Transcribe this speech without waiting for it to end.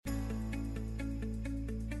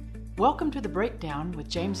Welcome to The Breakdown with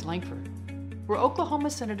James Lankford, where Oklahoma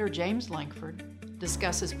Senator James Lankford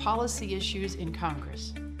discusses policy issues in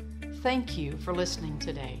Congress. Thank you for listening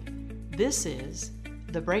today. This is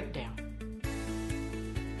The Breakdown.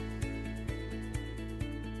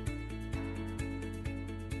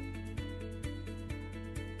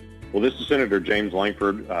 Well, this is Senator James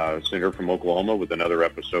Lankford, Senator from Oklahoma, with another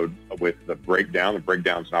episode with The Breakdown. The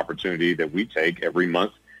Breakdown is an opportunity that we take every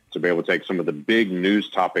month to be able to take some of the big news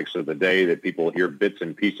topics of the day that people hear bits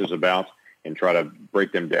and pieces about and try to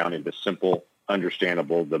break them down into simple,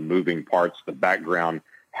 understandable, the moving parts, the background,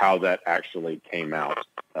 how that actually came out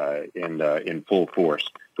in full force.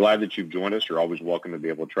 Glad that you've joined us. You're always welcome to be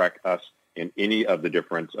able to track us in any of the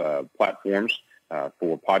different platforms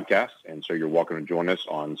for podcasts. And so you're welcome to join us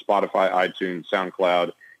on Spotify, iTunes,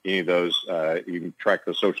 SoundCloud, any of those. You can track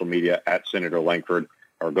the social media at Senator Lankford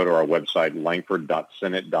or go to our website,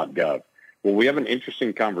 lankford.senate.gov. Well, we have an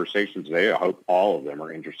interesting conversation today. I hope all of them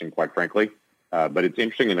are interesting, quite frankly. But it's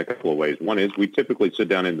interesting in a couple of ways. One is we typically sit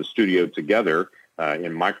down in the studio together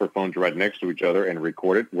in microphones right next to each other and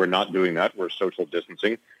record it. We're not doing that. We're social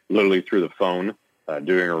distancing, literally through the phone,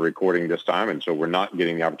 doing a recording this time. And so we're not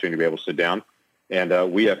getting the opportunity to be able to sit down.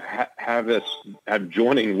 And we have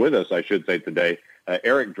joining with us, I should say today,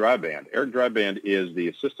 Eric Dreiband. Eric Dreiband is the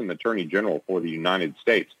Assistant Attorney General for the United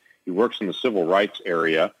States. He works in the civil rights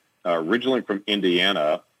area, originally from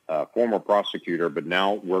Indiana, former prosecutor, but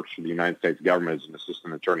now works for the United States government as an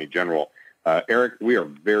Assistant Attorney General. Eric, we are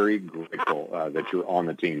very grateful that you're on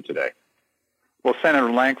the team today. Well,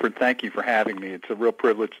 Senator Lankford, thank you for having me. It's a real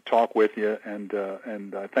privilege to talk with you, and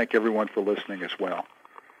I thank everyone for listening as well.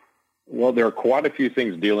 Well, there are quite a few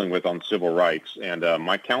things dealing with on civil rights, and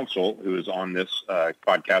my counsel, who is on this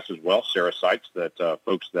podcast as well, Sarah Seitz, that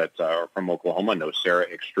folks that are from Oklahoma know Sarah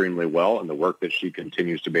extremely well and the work that she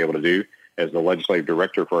continues to be able to do as the legislative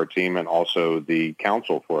director for our team and also the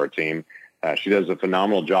counsel for our team. She does a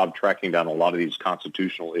phenomenal job tracking down a lot of these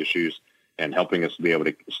constitutional issues and helping us to be able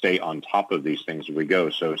to stay on top of these things as we go.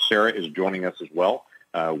 So Sarah is joining us as well.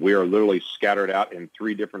 We are literally scattered out in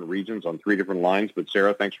 3 different regions on 3 different lines. But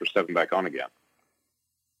Sarah, thanks for stepping back on again.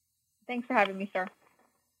 Thanks for having me, sir.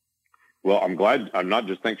 Well, I'm glad. I'm not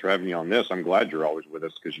just thanks for having me on this. I'm glad you're always with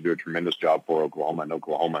us because you do a tremendous job for Oklahoma and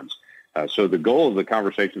Oklahomans. So the goal of the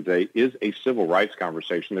conversation today is a civil rights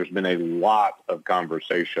conversation. There's been a lot of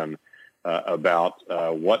conversation about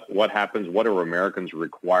what happens, what are Americans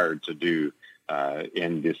required to do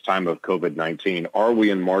in this time of COVID-19. Are we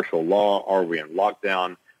in martial law? Are we in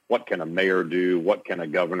lockdown? What can a mayor do? What can a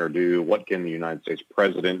governor do? What can the United States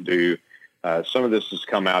president do? Some of this has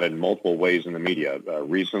come out in multiple ways in the media.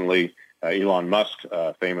 Recently, Elon Musk,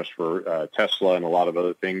 famous for Tesla and a lot of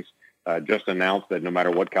other things, just announced that no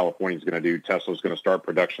matter what California is going to do, Tesla is going to start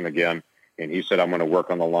production again. And he said, I'm going to work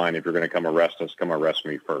on the line. If you're going to come arrest us, come arrest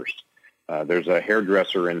me first. There's a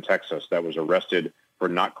hairdresser in Texas that was arrested for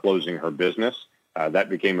not closing her business. That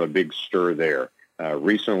became a big stir there.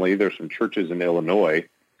 Recently, there's some churches in Illinois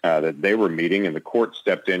that they were meeting, and the court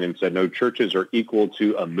stepped in and said, no, churches are equal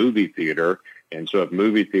to a movie theater. And so if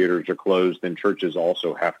movie theaters are closed, then churches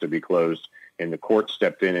also have to be closed. And the court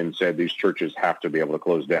stepped in and said these churches have to be able to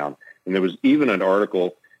close down. And there was even an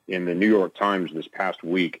article in the New York Times this past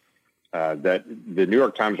week that the New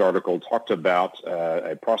York Times article talked about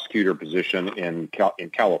a prosecutor position in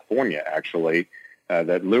California, actually,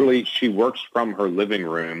 that literally she works from her living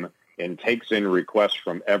room and takes in requests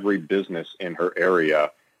from every business in her area.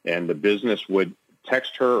 And the business would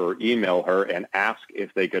text her or email her and ask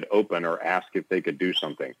if they could open or ask if they could do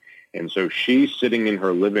something. And so she, sitting in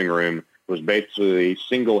her living room, was basically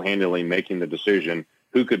single-handedly making the decision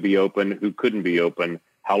who could be open, who couldn't be open,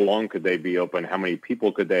 how long could they be open, how many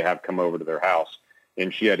people could they have come over to their house.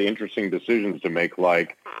 And she had interesting decisions to make,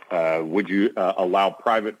 like would you allow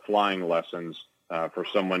private flying lessons for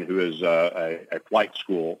someone who is a flight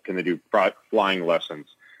school? Can they do flying lessons?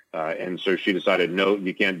 And so she decided, no,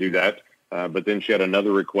 you can't do that. But then she had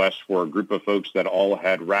another request for a group of folks that all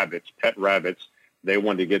had rabbits, pet rabbits. They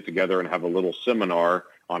wanted to get together and have a little seminar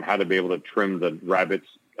on how to be able to trim the rabbits'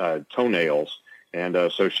 toenails. And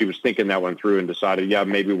so she was thinking that one through and decided, yeah,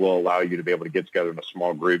 maybe we'll allow you to be able to get together in a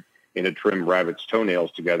small group and to trim rabbits'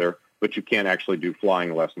 toenails together, but you can't actually do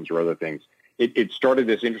flying lessons or other things. It started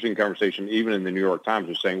this interesting conversation, even in the New York Times,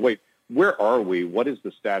 of saying, wait, where are we? What is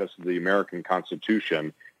the status of the American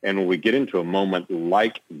Constitution? And when we get into a moment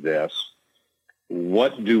like this,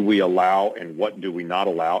 what do we allow and what do we not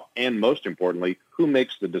allow? And most importantly, who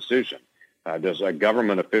makes the decision? Does a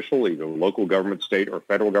government official, either local government, state, or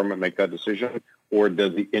federal government, make that decision? Or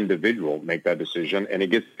does the individual make that decision? And it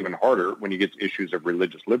gets even harder when you get to issues of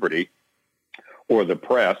religious liberty or the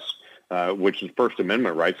press which is First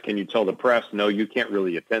Amendment rights. Can you tell the press, no, you can't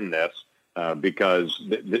really attend this because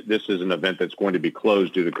this is an event that's going to be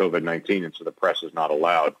closed due to COVID-19, and so the press is not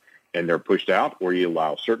allowed, and they're pushed out, or you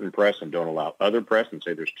allow certain press and don't allow other press and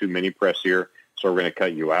say there's too many press here, so we're going to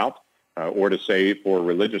cut you out, or to say for a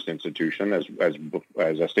religious institution, as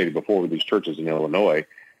I stated before with these churches in Illinois,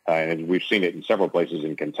 and we've seen it in several places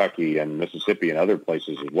in Kentucky and Mississippi and other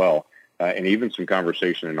places as well, and even some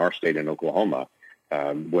conversation in our state in Oklahoma,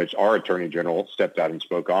 which our Attorney General stepped out and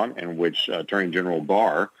spoke on, and which Attorney General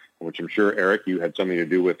Barr, which I'm sure, Eric, you had something to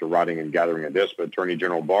do with the writing and gathering of this, but Attorney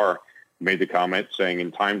General Barr made the comment saying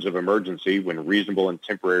in times of emergency, when reasonable and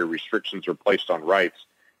temporary restrictions are placed on rights,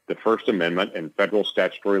 the First Amendment and federal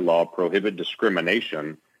statutory law prohibit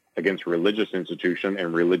discrimination against religious institution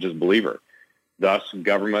and religious believer. Thus,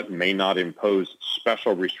 government may not impose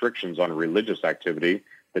special restrictions on religious activity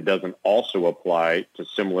that doesn't also apply to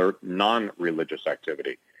similar non-religious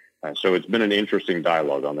activity. So it's been an interesting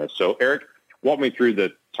dialogue on this. So, Eric, walk me through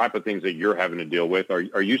the type of things that you're having to deal with.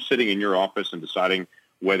 Are you sitting in your office and deciding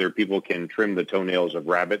whether people can trim the toenails of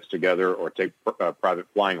rabbits together or take private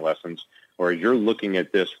flying lessons, or as you're looking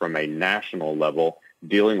at this from a national level,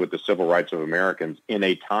 dealing with the civil rights of Americans in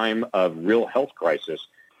a time of real health crisis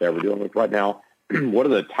that we're dealing with right now? What are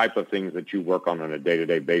the type of things that you work on a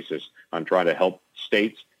day-to-day basis on trying to help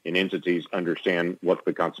states and entities understand what's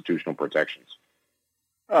the constitutional protections?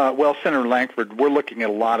 Well, Senator Lankford, we're looking at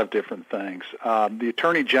a lot of different things. The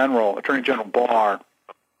Attorney General Barr,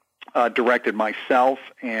 directed myself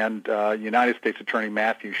and United States Attorney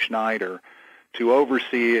Matthew Schneider to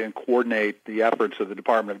oversee and coordinate the efforts of the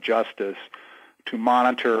Department of Justice to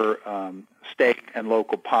monitor state and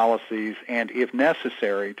local policies and, if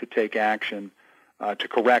necessary, to take action to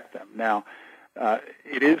correct them. Now,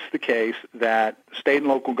 it is the case that state and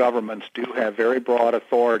local governments do have very broad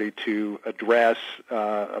authority to address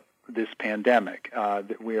this pandemic.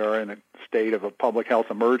 That we are in a state of a public health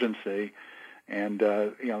emergency, and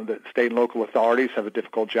the state and local authorities have a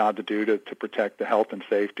difficult job to do to protect the health and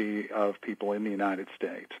safety of people in the United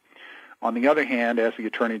States. On the other hand, as the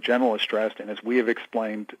Attorney General has stressed, and as we have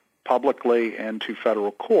explained publicly and to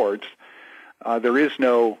federal courts, there is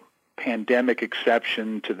no pandemic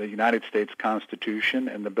exception to the United States Constitution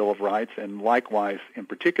and the Bill of Rights, and likewise, in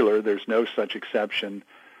particular, there's no such exception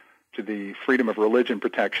to the freedom of religion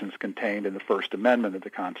protections contained in the First Amendment of the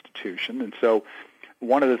Constitution. And so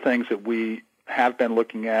one of the things that we have been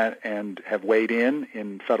looking at and have weighed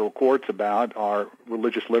in federal courts about are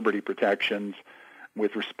religious liberty protections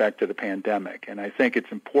with respect to the pandemic. And I think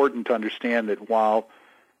it's important to understand that while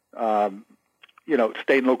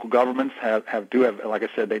state and local governments do have, like I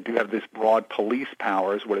said, they do have this broad police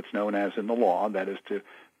power, is what it's known as in the law. That is to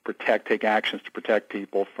take actions to protect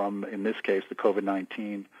people from, in this case, the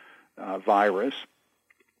COVID-19 virus.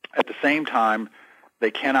 At the same time,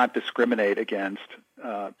 they cannot discriminate against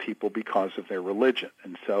people because of their religion.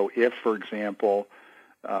 And so if, for example,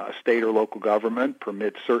 a state or local government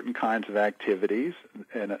permits certain kinds of activities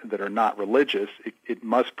that are not religious, it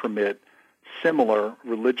must permit similar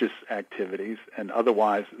religious activities, and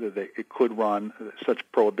otherwise such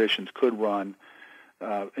prohibitions could run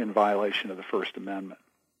in violation of the First Amendment.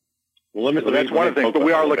 Well, that's one of the things, but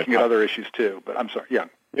we are looking at other issues too. But I'm sorry, yeah.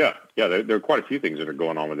 Yeah. There are quite a few things that are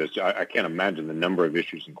going on with this. I can't imagine the number of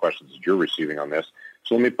issues and questions that you're receiving on this.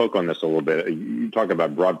 So let me poke on this a little bit. You talk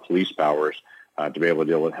about broad police powers to be able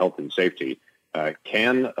to deal with health and safety.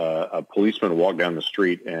 Can a policeman walk down the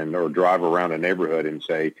street or drive around a neighborhood and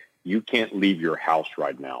say, you can't leave your house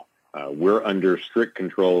right now? We're under strict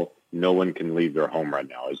control. No one can leave their home right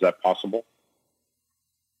now. Is that possible?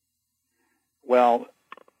 Well,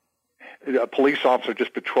 a police officer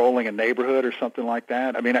just patrolling a neighborhood or something like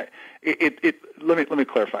that. I mean, let me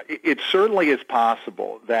clarify. It certainly is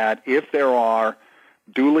possible that if there are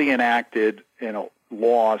duly enacted,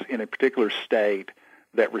 laws in a particular state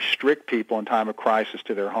that restrict people in time of crisis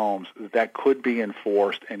to their homes, that could be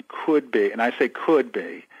enforced and could be, and I say could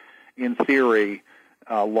be, in theory,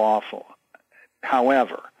 lawful.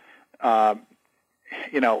 However,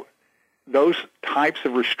 those types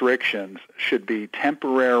of restrictions should be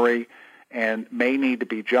temporary and may need to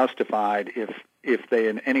be justified if they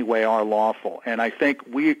in any way are lawful. And I think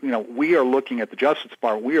we are looking at the Justice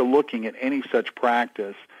Department, we are looking at any such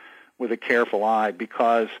practice with a careful eye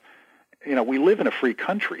because, we live in a free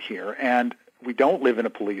country here and we don't live in a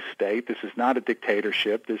police state. This is not a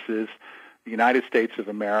dictatorship. This is the United States of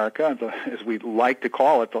America, as we like to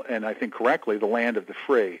call it, and I think correctly, the land of the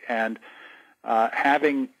free. And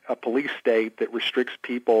having a police state that restricts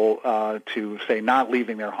people to, say, not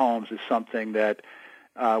leaving their homes is something that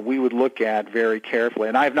we would look at very carefully.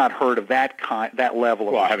 And I have not heard of that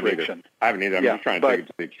level of restriction. I haven't either. I'm just trying to take it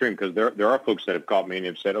to the extreme, because there are folks that have called me and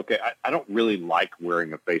have said, okay, I don't really like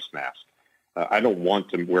wearing a face mask. I don't want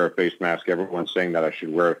to wear a face mask. Everyone's saying that I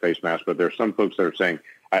should wear a face mask, but there's some folks that are saying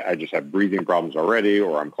I just have breathing problems already,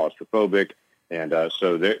 or I'm claustrophobic. And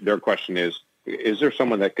so their question is there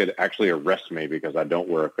someone that could actually arrest me because I don't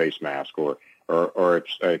wear a face mask? Or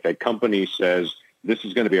if a company says this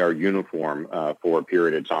is going to be our uniform for a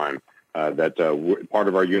period of time, that part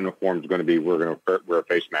of our uniform is going to be we're going to wear a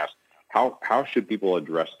face mask. How should people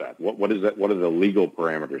address that? What is that? What are the legal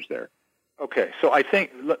parameters there? Okay, so I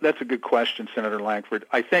think that's a good question, Senator Lankford.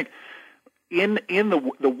 I think in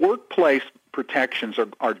the workplace protections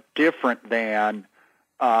are different than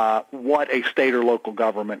what a state or local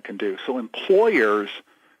government can do. So employers,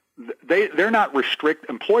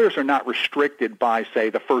 employers are not restricted by, say,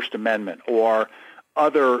 the First Amendment or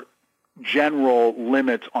other general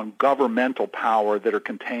limits on governmental power that are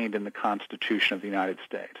contained in the Constitution of the United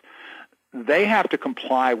States. They have to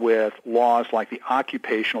comply with laws like the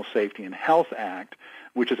Occupational Safety and Health Act,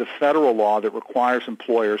 which is a federal law that requires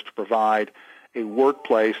employers to provide a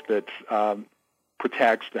workplace that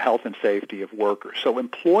protects the health and safety of workers. So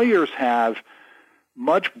employers have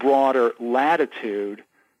much broader latitude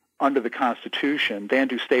under the Constitution than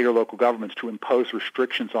do state or local governments to impose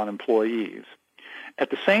restrictions on employees.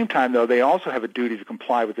 At the same time, though, they also have a duty to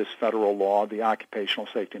comply with this federal law, the Occupational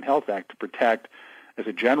Safety and Health Act, to protect, as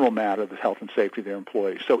a general matter, the health and safety of their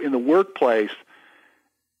employees. So in the workplace,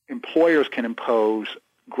 employers can impose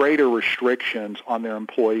greater restrictions on their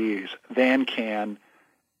employees than can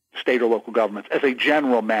state or local governments as a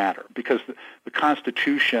general matter, because the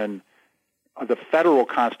Constitution, the federal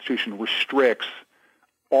Constitution, restricts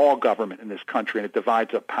all government in this country, and it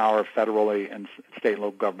divides up power federally and state and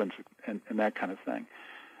local governments and that kind of thing.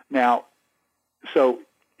 Now, so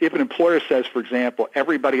if an employer says, for example,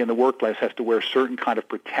 everybody in the workplace has to wear certain kind of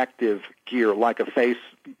protective gear, like a face,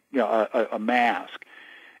 a mask,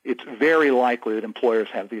 it's very likely that employers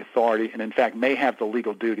have the authority and, in fact, may have the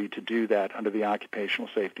legal duty to do that under the Occupational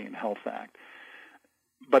Safety and Health Act.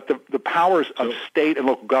 But the powers of state and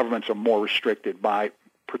local governments are more restricted by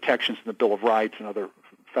protections in the Bill of Rights and other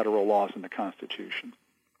federal laws in the Constitution.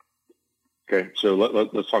 Okay, so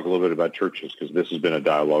let's talk a little bit about churches, because this has been a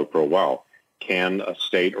dialogue for a while. Can a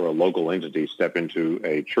state or a local entity step into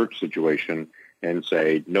a church situation and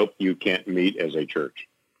say, nope, you can't meet as a church?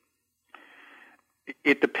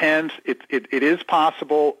 It depends. It is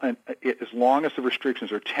possible, and as long as the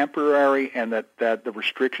restrictions are temporary and that the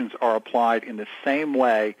restrictions are applied in the same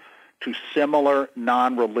way to similar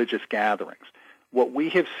non-religious gatherings. What we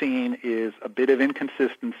have seen is a bit of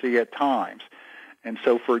inconsistency at times. And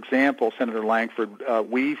so, for example, Senator Lankford,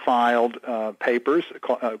 we filed papers,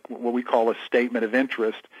 what we call a statement of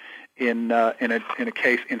interest, in a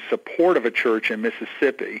case in support of a church in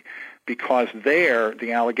Mississippi, because there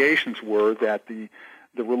the allegations were that the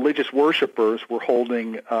religious worshipers were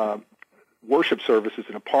holding worship services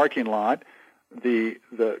in a parking lot. The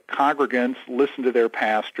congregants listened to their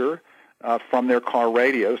pastor from their car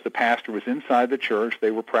radios. The pastor was inside the church.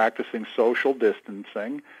 They were practicing social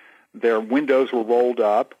distancing. Their windows were rolled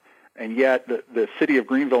up, and yet the city of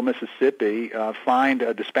Greenville, Mississippi,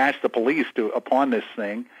 dispatched the police upon this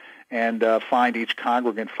thing and fined each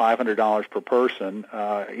congregant $500 per person,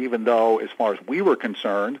 even though, as far as we were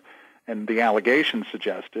concerned, and the allegations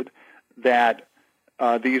suggested, that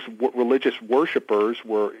these religious worshipers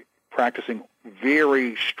were practicing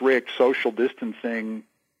very strict social distancing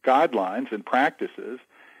guidelines and practices,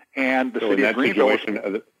 and the city of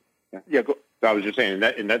Greenville... I was just saying,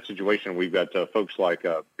 in that situation, we've got folks like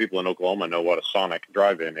people in Oklahoma know what a sonic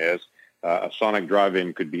drive-in is. A sonic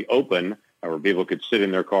drive-in could be open, where people could sit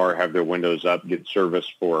in their car, have their windows up, get service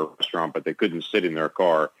for a restaurant, but they couldn't sit in their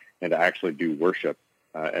car and actually do worship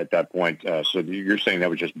at that point. So you're saying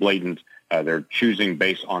that was just blatant. They're choosing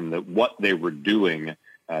based on what they were doing,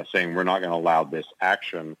 saying we're not going to allow this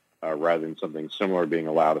action rather than something similar being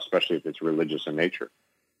allowed, especially if it's religious in nature.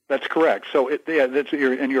 That's correct. So, you're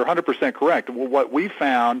 100% correct. Well, what we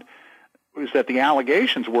found was that the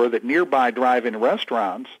allegations were that nearby drive-in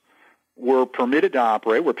restaurants were permitted to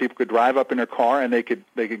operate, where people could drive up in their car and they could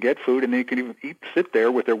get food, and they could even sit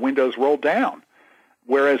there with their windows rolled down.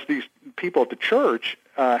 Whereas these people at the church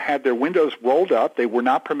had their windows rolled up. They were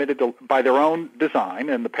not permitted to, by their own design,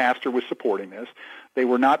 and the pastor was supporting this, they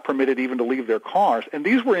were not permitted even to leave their cars. And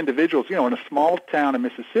these were individuals, in a small town in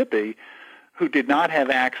Mississippi, who did not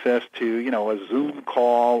have access to, a Zoom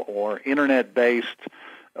call or internet-based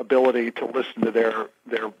ability to listen to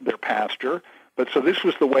their pastor, so this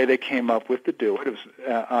was the way they came up with to do it. It was,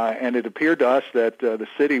 and it appeared to us that the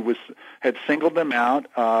city had singled them out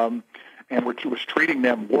and was treating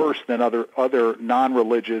them worse than other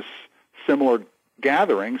non-religious similar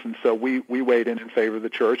gatherings, and so we weighed in favor of the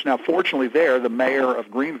church. Now, fortunately, the mayor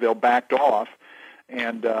of Greenville backed off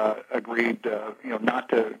and agreed, not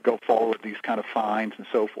to go forward with these kind of fines and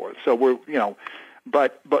so forth. So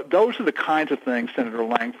but those are the kinds of things, Senator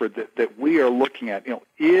Lankford, that we are looking at.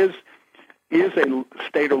 Is a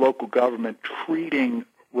state or local government treating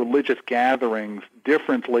religious gatherings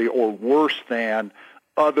differently or worse than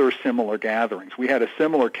other similar gatherings? We had a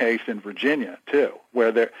similar case in Virginia too,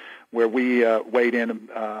 where we weighed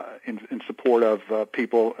in support of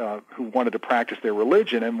people who wanted to practice their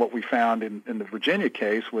religion, and what we found in the Virginia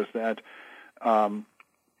case was that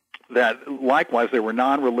likewise there were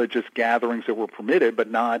non-religious gatherings that were permitted,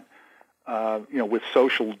 but not with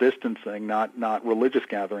social distancing, not religious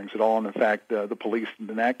gatherings at all. And in fact, the police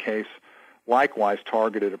in that case likewise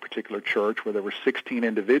targeted a particular church where there were 16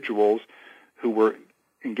 individuals who were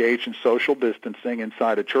engaged in social distancing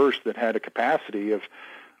inside a church that had a capacity of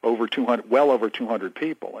well over 200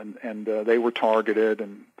 people, and they were targeted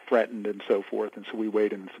and threatened and so forth, and so we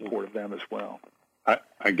weighed in support of them as well.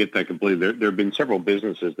 I get that completely. There have been several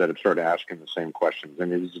businesses that have started asking the same questions,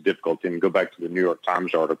 and it is a difficult thing. Go back to the New York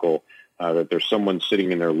Times article that there's someone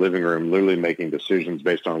sitting in their living room literally making decisions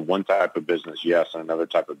based on one type of business, yes, and another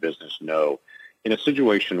type of business, no. In a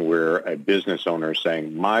situation where a business owner is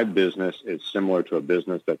saying, my business is similar to a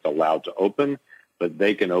business that's allowed to open, but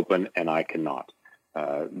they can open and I cannot.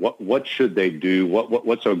 What should they do?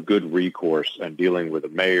 What's a good recourse in dealing with a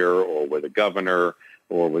mayor or with a governor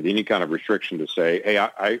or with any kind of restriction to say, hey,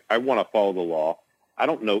 I want to follow the law. I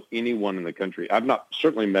don't know anyone in the country. I've not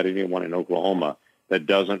certainly met anyone in Oklahoma that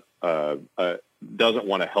doesn't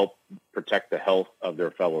want to help protect the health of their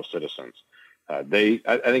fellow citizens. I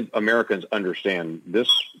think Americans understand this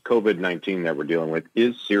COVID-19 that we're dealing with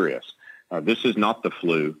is serious. This is not the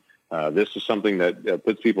flu. This is something that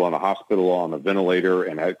puts people in a hospital on a ventilator,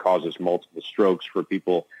 and it causes multiple strokes for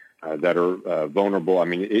people that are vulnerable. I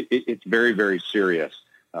mean, it's very, very serious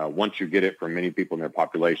once you get it from many people in their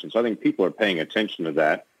population. So I think people are paying attention to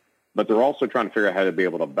that, but they're also trying to figure out how to be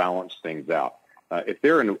able to balance things out. If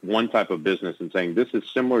they're in one type of business and saying this is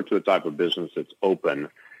similar to a type of business that's open,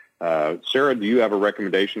 Sarah, do you have a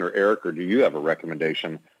recommendation, or Eric, or do you have a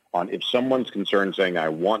recommendation on if someone's concerned saying, I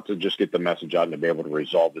want to just get the message out and to be able to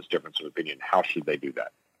resolve this difference of opinion, how should they do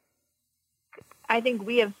that? I think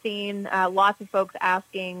we have seen lots of folks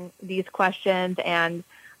asking these questions, and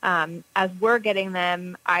as we're getting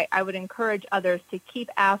them, I would encourage others to keep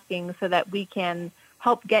asking so that we can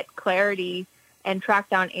help get clarity and track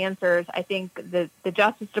down answers. I think the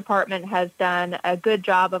Justice Department has done a good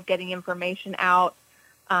job of getting information out,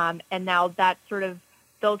 and now that's sort of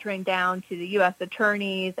filtering down to the U.S.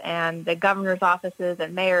 attorneys and the governor's offices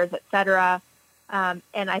and mayors, et cetera. And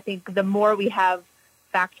I think the more we have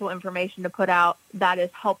factual information to put out, that is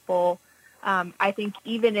helpful. I think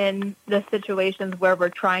even in the situations where we're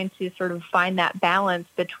trying to sort of find that balance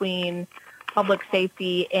between public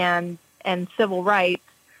safety and civil rights,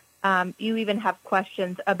 you even have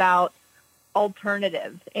questions about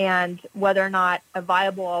alternatives and whether or not a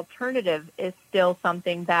viable alternative is still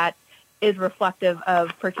something that is reflective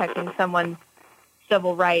of protecting someone's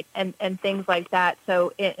civil rights and things like that.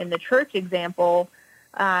 So in the church example,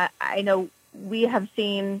 I know we have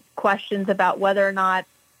seen questions about whether or not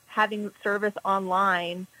having service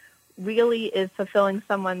online really is fulfilling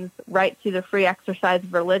someone's right to the free exercise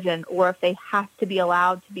of religion, or if they have to be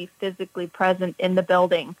allowed to be physically present in the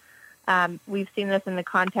building. We've seen this in the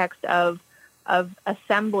context of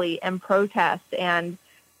assembly and protest, and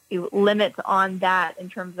limits on that in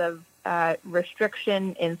terms of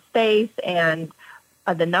restriction in space and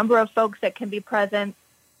the number of folks that can be present.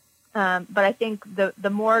 But I think the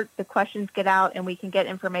more the questions get out and we can get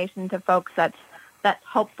information to folks, that's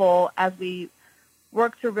helpful as we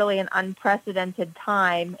work through really an unprecedented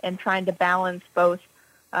time and trying to balance both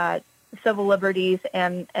civil liberties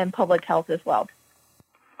and public health as well.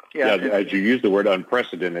 Yeah, as you use the word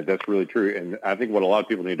unprecedented, that's really true. And I think what a lot of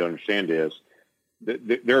people need to understand is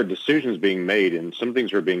that there are decisions being made and some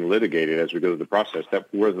things are being litigated as we go through the process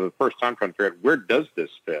that we're the first time trying to figure out where does this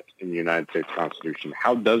fit in the United States Constitution?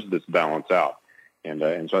 How does this balance out?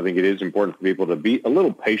 And so I think it is important for people to be a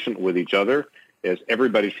little patient with each other as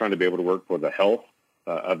everybody's trying to be able to work for the health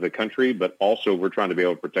of the country, but also we're trying to be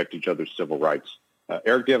able to protect each other's civil rights.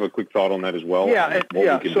 Eric, do you have a quick thought on that as well?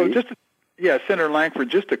 So Senator Lankford,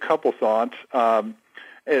 just a couple thoughts.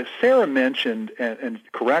 As Sarah mentioned, and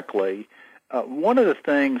correctly, one of the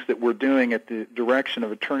things that we're doing at the direction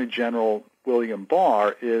of Attorney General William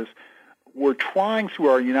Barr is we're trying through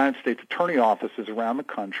our United States attorney offices around the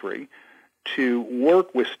country to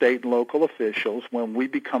work with state and local officials when we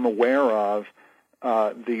become aware of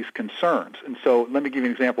these concerns. And so let me give you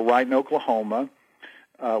an example. Right in Oklahoma,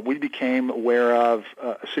 we became aware of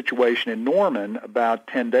a situation in Norman about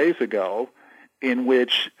 10 days ago in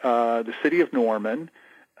which the city of Norman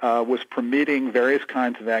was permitting various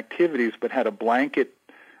kinds of activities but had a blanket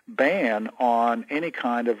ban on any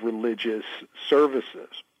kind of religious services.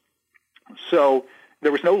 So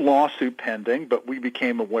there was no lawsuit pending, but we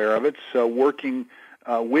became aware of it. So working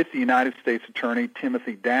with the United States Attorney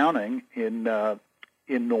Timothy Downing in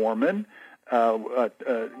Norman,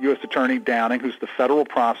 U.S. Attorney Downing, who's the federal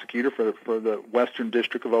prosecutor for the Western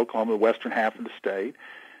District of Oklahoma, the western half of the state,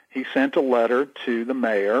 he sent a letter to the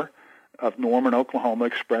mayor of Norman, Oklahoma,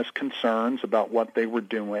 expressed concerns about what they were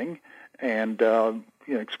doing, and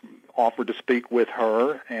offered to speak with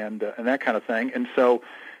her and that kind of thing. And so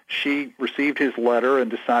she received his letter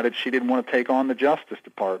and decided she didn't want to take on the Justice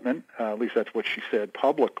Department. At least that's what she said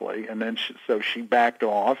publicly. And then so she backed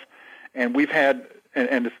off. And we've had,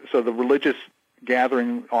 and so the religious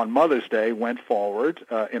gathering on Mother's Day went forward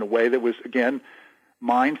in a way that was, again,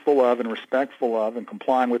 mindful of and respectful of and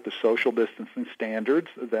complying with the social distancing standards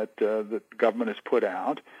that the government has put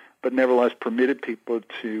out, but nevertheless permitted people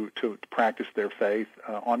to practice their faith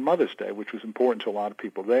on Mother's Day, which was important to a lot of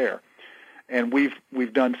people there. And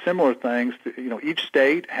we've done similar things. Each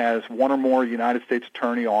state has one or more United States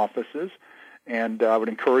attorney offices, and I would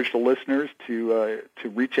encourage the listeners to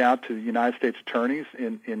reach out to the United States attorneys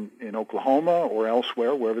in Oklahoma or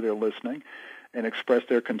elsewhere, wherever they're listening, and express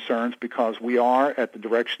their concerns, because we are, at the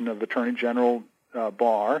direction of Attorney General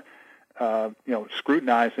Barr,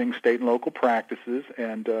 scrutinizing state and local practices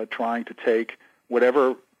and trying to take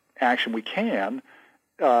whatever action we can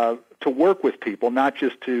to work with people, not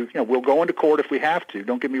just to, we'll go into court if we have to.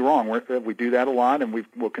 Don't get me wrong. We do that a lot, and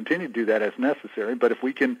we'll continue to do that as necessary. But if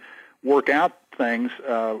we can work out things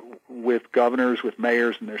with governors, with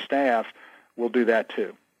mayors and their staff, we'll do that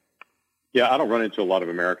too. Yeah, I don't run into a lot of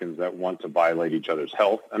Americans that want to violate each other's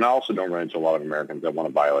health, and I also don't run into a lot of Americans that want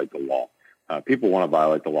to violate the law. People want to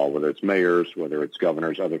violate the law, whether it's mayors, whether it's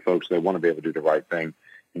governors, other folks. They want to be able to do the right thing,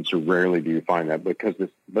 and so rarely do you find that. Because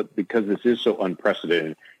this is so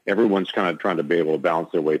unprecedented, everyone's kind of trying to be able to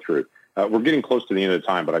balance their way through. We're getting close to the end of the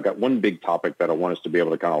time, but I've got one big topic that I want us to be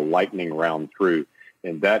able to kind of lightning round through,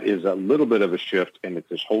 and that is a little bit of a shift, and it's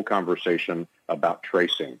this whole conversation about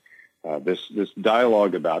tracing. This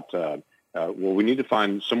dialogue about we need to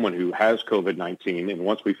find someone who has COVID-19, and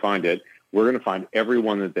once we find it, we're going to find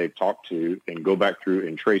everyone that they've talked to and go back through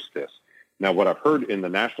and trace this. Now, what I've heard in the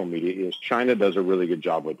national media is China does a really good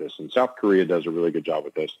job with this, and South Korea does a really good job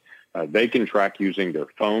with this. They can track using their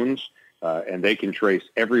phones, and they can trace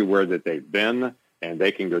everywhere that they've been, and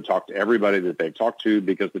they can go talk to everybody that they've talked to,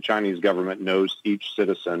 because the Chinese government knows each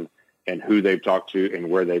citizen and who they've talked to and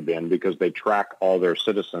where they've been, because they track all their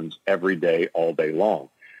citizens every day, all day long.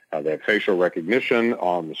 They have facial recognition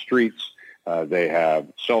on the streets. They have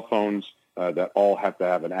cell phones that all have to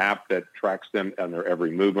have an app that tracks them and their every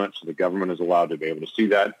movement, so the government is allowed to be able to see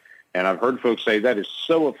that. And I've heard folks say that is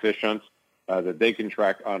so efficient that they can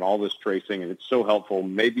track on all this tracing, and it's so helpful.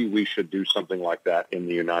 Maybe we should do something like that in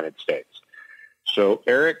the United States. So,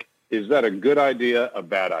 Eric, is that a good idea, a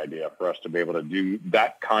bad idea for us to be able to do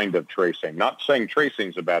that kind of tracing? Not saying tracing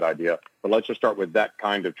is a bad idea, but let's just start with that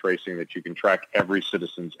kind of tracing that you can track every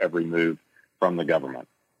citizen's every move from the government.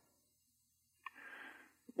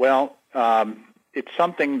 Well, it's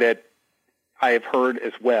something that I have heard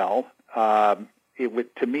as well. It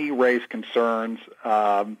would, to me, raise concerns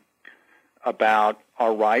about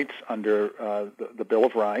our rights under the Bill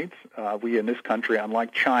of Rights. We in this country,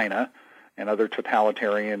 unlike China and other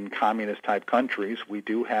totalitarian communist-type countries, we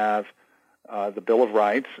do have the Bill of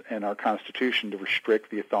Rights and our Constitution to restrict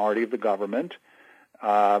the authority of the government,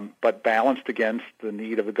 but balanced against the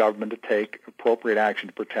need of the government to take appropriate action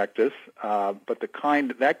to protect us. But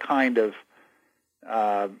that kind of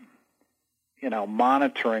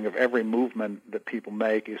monitoring of every movement that people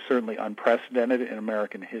make is certainly unprecedented in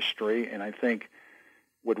American history, and I think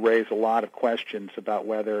would raise a lot of questions about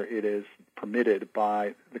whether it is permitted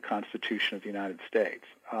by the Constitution of the United States.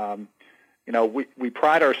 We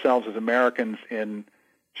pride ourselves as Americans in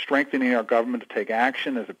strengthening our government to take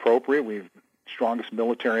action as appropriate. We've the strongest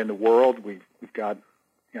military in the world. We've got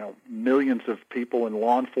millions of people in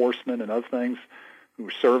law enforcement and other things who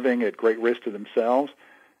are serving at great risk to themselves.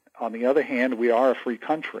 On the other hand, we are a free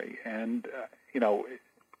country, and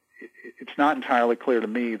it's not entirely clear to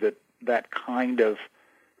me that kind of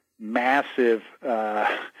massive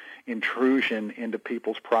intrusion into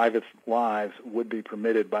people's private lives would be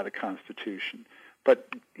permitted by the Constitution. But,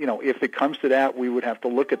 if it comes to that, we would have to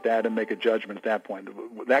look at that and make a judgment at that point.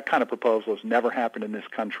 That kind of proposal has never happened in this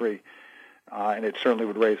country, and it certainly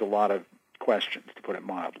would raise a lot of questions, to put it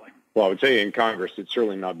mildly. Well, I would say in Congress, it's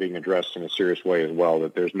certainly not being addressed in a serious way as well,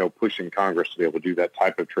 that there's no push in Congress to be able to do that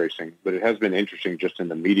type of tracing. But it has been interesting just in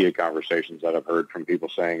the media conversations that I've heard from people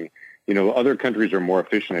saying, other countries are more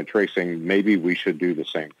efficient at tracing. Maybe we should do the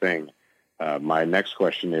same thing. My next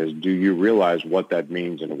question is, do you realize what that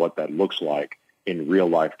means and what that looks like in real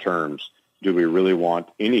life terms? Do we really want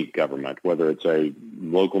any government, whether it's a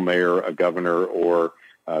local mayor, a governor, or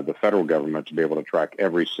the federal government, to be able to track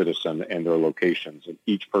every citizen and their locations and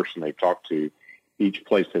each person they've talked to, each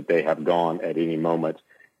place that they have gone at any moment,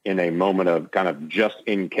 in a moment of kind of just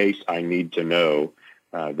in case I need to know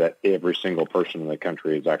that every single person in the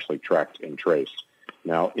country is actually tracked and traced?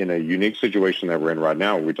 Now, in a unique situation that we're in right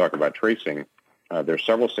now, when we talk about tracing, there are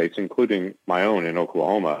several states, including my own in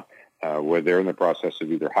Oklahoma, where they're in the process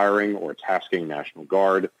of either hiring or tasking National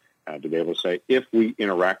Guard to be able to say, if we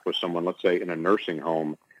interact with someone, let's say in a nursing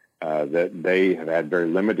home, that they have had very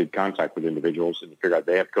limited contact with individuals, and to figure out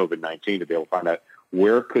they have COVID-19, to be able to find out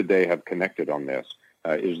where could they have connected on this.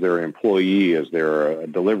 Is there an employee? Is there a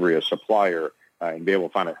delivery, a supplier? And be able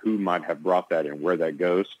to find out who might have brought that and where that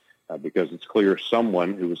goes, because it's clear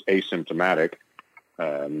someone who was asymptomatic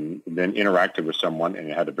then interacted with someone and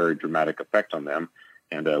it had a very dramatic effect on them.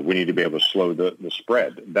 And we need to be able to slow the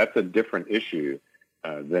spread. That's a different issue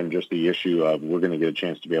than just the issue of we're going to get a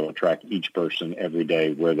chance to be able to track each person every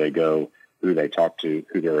day, where they go, who they talk to,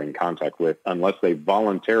 who they're in contact with, unless they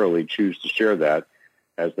voluntarily choose to share that.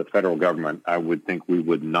 As the federal government, I would think we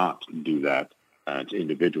would not do that to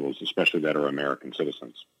individuals, especially that are American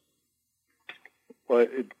citizens. Well,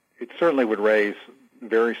 it certainly would raise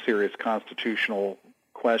very serious constitutional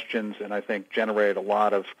questions, and I think generate a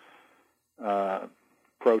lot of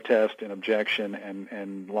protest and objection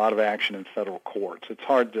and a lot of action in federal courts. It's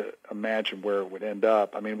hard to imagine where it would end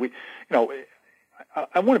up. I mean,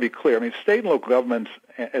 I want to be clear. I mean, state and local governments,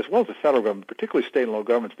 as well as the federal government, particularly state and local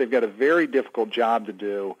governments, they've got a very difficult job to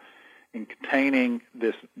do in containing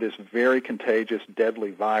this very contagious,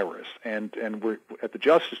 deadly virus. And we're, at the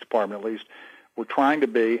Justice Department at least, we're trying to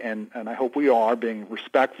be, and I hope we are, being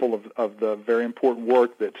respectful of the very important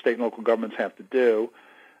work that state and local governments have to do.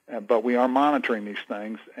 But we are monitoring these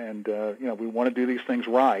things, and we want to do these things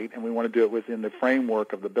right, and we want to do it within the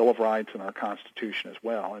framework of the Bill of Rights and our Constitution as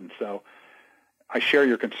well. And so I share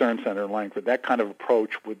your concern, Senator Lankford. That kind of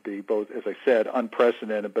approach would be both, as I said,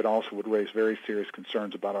 unprecedented, but also would raise very serious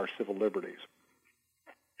concerns about our civil liberties.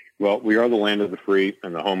 Well, we are the land of the free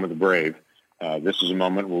and the home of the brave. This is a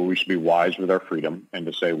moment where we should be wise with our freedom and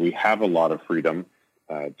to say we have a lot of freedom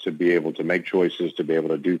to be able to make choices, to be able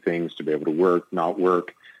to do things, to be able to work, not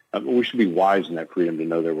work. We should be wise in that freedom to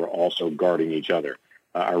know that we're also guarding each other.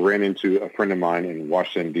 I ran into a friend of mine in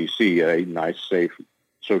Washington, D.C., a nice, safe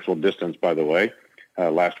social distance, by the way,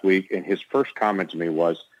 last week, and his first comment to me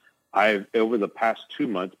was, I've, over the past 2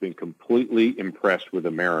 months, been completely impressed with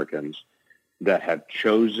Americans that have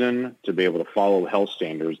chosen to be able to follow health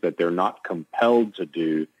standards that they're not compelled to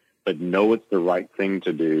do, but know it's the right thing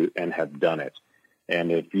to do and have done it.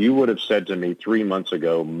 And if you would have said to me 3 months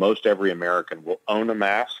ago, most every American will own a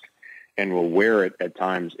mask and will wear it at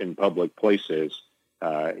times in public places,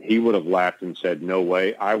 he would have laughed and said, no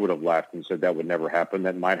way. I would have laughed and said that would never happen.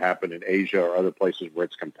 That might happen in Asia or other places where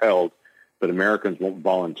it's compelled, but Americans won't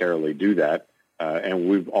voluntarily do that. And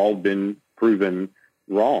we've all been proven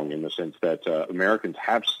wrong in the sense that Americans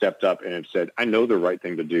have stepped up and have said, I know the right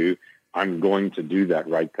thing to do. I'm going to do that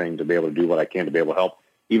right thing to be able to do what I can to be able to help,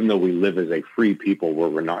 even though we live as a free people where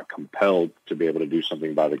we're not compelled to be able to do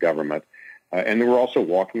something by the government. And then we're also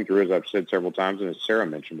walking through, as I've said several times, and as Sarah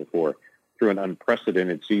mentioned before, through an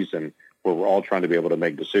unprecedented season where we're all trying to be able to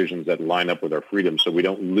make decisions that line up with our freedoms so we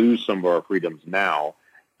don't lose some of our freedoms now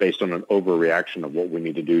based on an overreaction of what we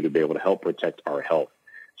need to do to be able to help protect our health.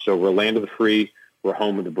 So we're land of the free, we're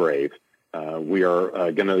home of the brave. We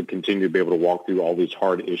are going to continue to be able to walk through all these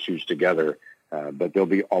hard issues together, but there'll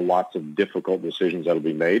be lots of difficult decisions that will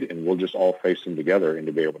be made, and we'll just all face them together and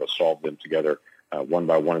to be able to solve them together one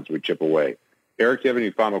by one as we chip away. Eric, do you have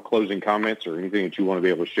any final closing comments or anything that you want to be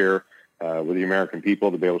able to share with the American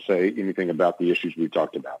people to be able to say anything about the issues we've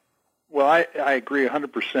talked about? Well, I agree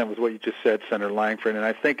 100% with what you just said, Senator Lankford, and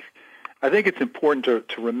I think it's important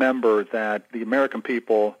to remember that the American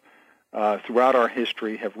people throughout our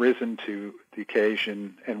history have risen to the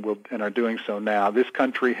occasion and are doing so now. This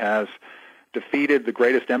country has defeated the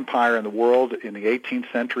greatest empire in the world in the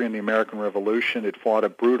 18th century in the American Revolution. It fought a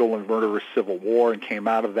brutal and murderous civil war and came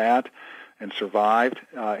out of that and survived.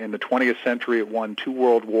 In the 20th century, it won 2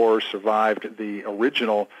 world wars, survived the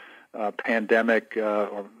original pandemic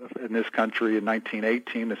in this country in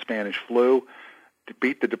 1918, the Spanish flu,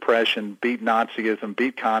 beat the Depression, beat Nazism,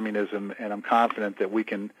 beat communism, and I'm confident that we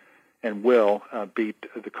can and will beat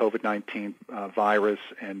the COVID-19 virus,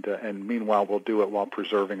 and meanwhile we'll do it while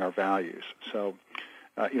preserving our values. So,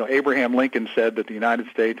 Abraham Lincoln said that the United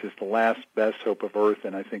States is the last best hope of Earth,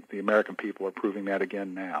 and I think the American people are proving that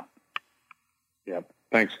again now. Yeah,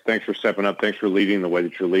 thanks for stepping up. Thanks for leading the way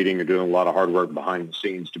that you're leading. You're doing a lot of hard work behind the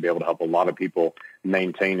scenes to be able to help a lot of people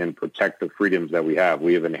maintain and protect the freedoms that we have.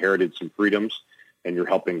 We have inherited some freedoms, and you're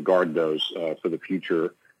helping guard those for the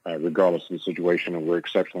future, regardless of the situation. And we're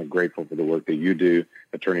exceptionally grateful for the work that you do,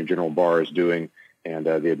 Attorney General Barr is doing, and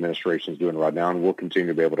the administration is doing right now, and we'll continue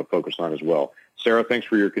to be able to focus on as well. Sarah, thanks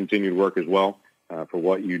for your continued work as well, for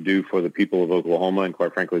what you do for the people of Oklahoma and,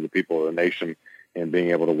 quite frankly, the people of the nation, and being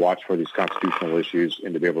able to watch for these constitutional issues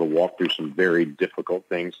and to be able to walk through some very difficult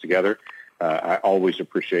things together. I always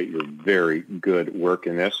appreciate your very good work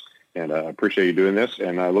in this, and I appreciate you doing this,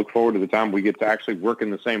 and I look forward to the time we get to actually work in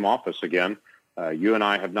the same office again. You and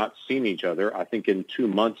I have not seen each other, I think, in 2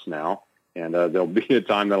 months now, and there'll be a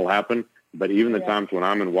time that'll happen, but even the times when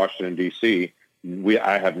I'm in Washington, D.C.,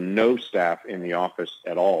 I have no staff in the office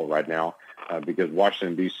at all right now because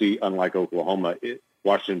Washington, D.C., unlike Oklahoma,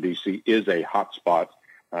 Washington, D.C. is a hot spot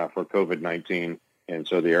for COVID-19, and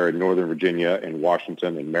so the area of Northern Virginia and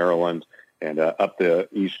Washington and Maryland and up the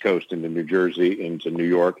East Coast into New Jersey, into New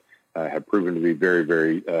York, have proven to be very,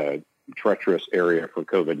 very treacherous area for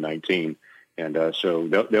COVID-19. And so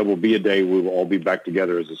there will be a day we will all be back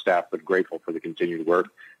together as a staff, but grateful for the continued work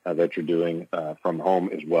that you're doing from home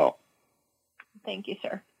as well. Thank you,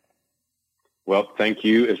 sir. Well, thank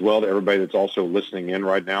you as well to everybody that's also listening in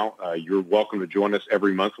right now. You're welcome to join us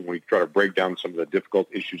every month when we try to break down some of the difficult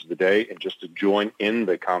issues of the day and just to join in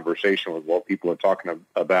the conversation with what people are talking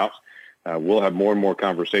about. We'll have more and more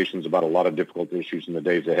conversations about a lot of difficult issues in the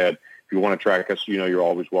days ahead. If you want to track us, you're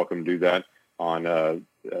always welcome to do that on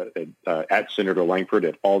at Senator Lankford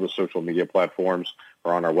at all the social media platforms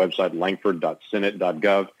or on our website,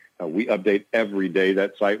 lankford.senate.gov. We update every day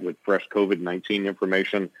that site with fresh COVID-19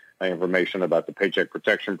 information about the Paycheck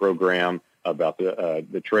Protection Program, about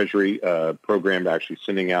the Treasury program actually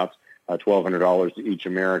sending out $1,200 to each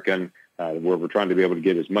American, where we're trying to be able to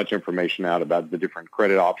get as much information out about the different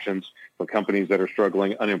credit options for companies that are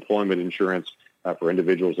struggling, unemployment insurance for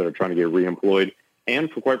individuals that are trying to get reemployed,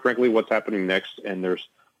 and for, quite frankly, what's happening next. And there's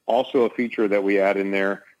also a feature that we add in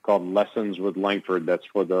there called Lessons with Lankford. That's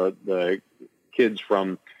for the kids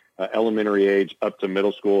from elementary age up to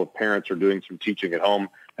middle school. If parents are doing some teaching at home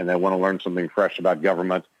and they want to learn something fresh about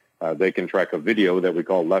government, they can track a video that we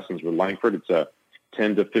call Lessons with Lankford. It's a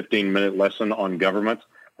 10 to 15-minute lesson on government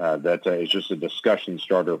that is just a discussion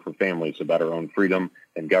starter for families about our own freedom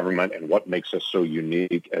and government and what makes us so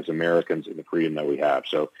unique as Americans in the freedom that we have.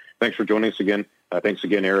 So thanks for joining us again. Thanks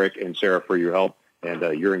again, Eric and Sarah, for your help and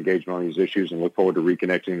your engagement on these issues, and look forward to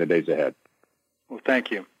reconnecting in the days ahead. Well,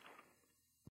 thank you.